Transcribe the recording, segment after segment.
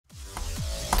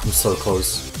I'm so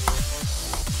close.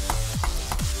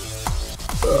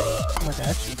 Oh my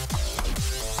gosh.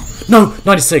 No,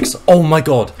 96. Oh my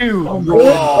god. Dude.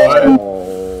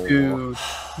 Oh. Dude.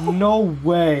 No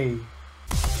way.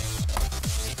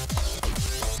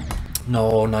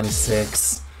 No,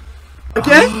 96.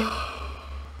 Again?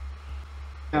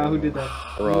 Who did that?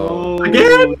 Bro. No,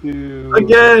 Again? Dude.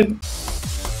 Again!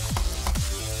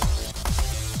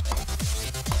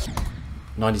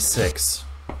 96.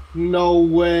 No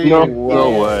way. No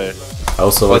way. I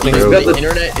also like The Creo.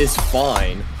 internet is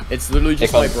fine. It's literally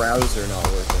just my browser not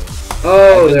working.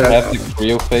 Oh, I didn't there. have the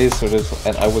Creo phase, so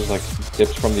and I was like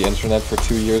dipped from the internet for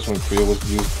 2 years when Creo was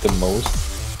used the most.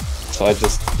 So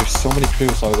there's so many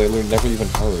Creo songs I never even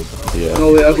heard. Yeah.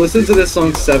 No, I've listened to this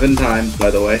song 7 times, by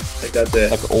the way. Like, that's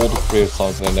it. Like old Creo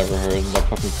songs that I never heard, like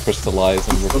fucking Crystallize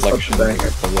and Reflection and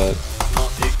stuff like that.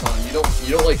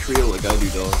 You don't like Creo like I do,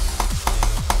 dog.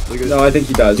 No, I think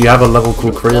he does. Do you have a level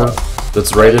called Creo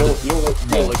that's rated? You don't like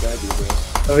Creo like I do, bro.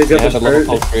 Oh, he's I got have the a level shirt.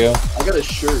 called Creo. I got a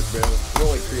shirt, bro. You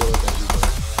don't like Creo like I do,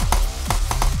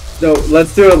 bro. No,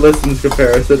 let's do a listens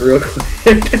comparison real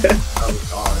quick. Oh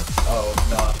god. Oh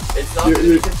no. It's not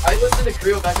I listened to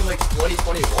Creo back in like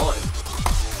 2021.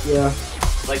 Yeah.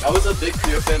 Like I was a big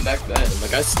Creo fan back then.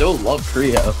 Like I still love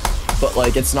Creo. But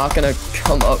like it's not gonna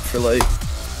come up for like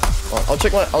I'll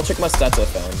check my stats I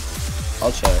found.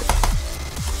 I'll check.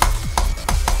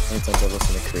 How many times I've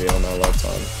listened to Creo in my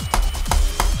lifetime.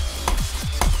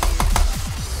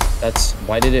 That's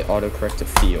why did it autocorrect to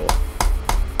feel?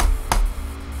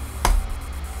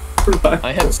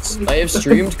 I have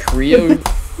streamed Creo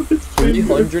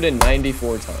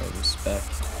 394 times back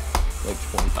like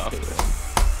 2015.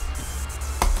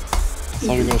 I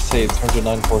thought you were gonna say it's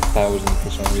 194,000 for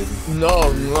some reason.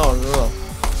 No.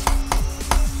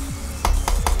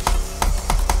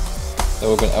 That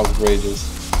would've been outrageous.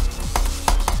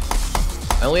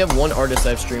 I only have one artist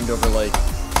I've streamed over like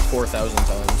 4,000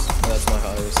 times. And that's my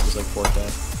highest. It was like 4K.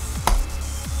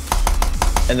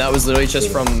 And that was literally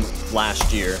just from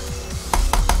last year.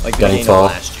 Like the beginning of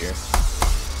last year.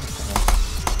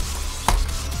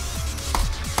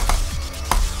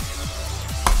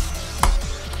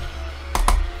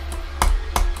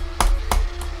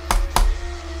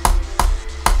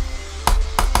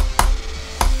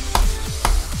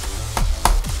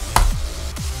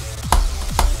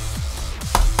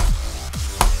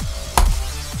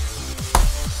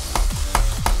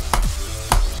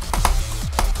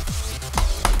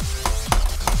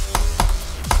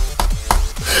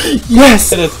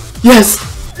 Yes! Yes!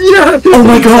 Yeah! Oh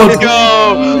my god! Let's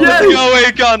go! Yes! Let's go,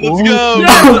 Akon! Let's go!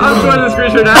 Yes! I'm doing the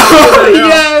screenshot now!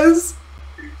 Yes!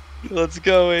 Let's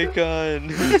go, Akon!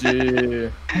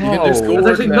 Dude. That's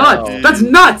actually nuts! That's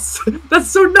nuts! That's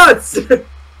so nuts!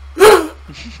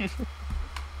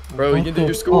 Bro, you can do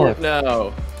your schoolwork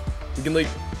now. You can like...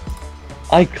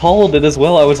 I called it as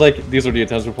well. I was like, these are the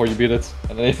attempts before you beat it.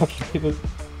 And then you fucking beat it.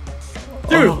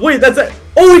 Dude, wait, that's it!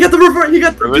 Oh, he got the reverse! He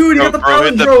got the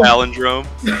palindrome.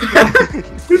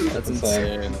 That's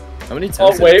insane. How many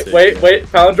times? Oh, wait,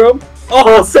 palindrome?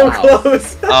 Oh, so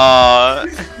close!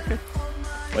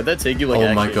 Why'd that take you like?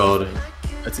 Oh my god.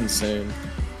 That's insane.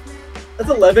 That's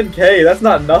 11K, that's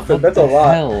not nothing, that's a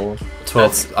lot. Hell.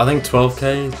 12. I think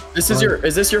 12K. Is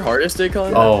this your hardest,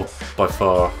 Akon? Oh, by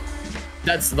far.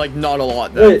 That's like not a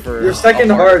lot though. Wait, for your second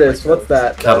hardest, what's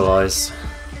that? Catalyze.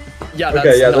 Yeah, that's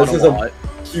Okay, yeah, not this is a lot.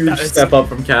 Huge step up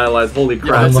from Catalyze, holy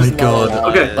crap. Oh my god.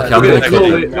 Okay, Okay, I'm gonna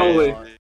click it. Noli.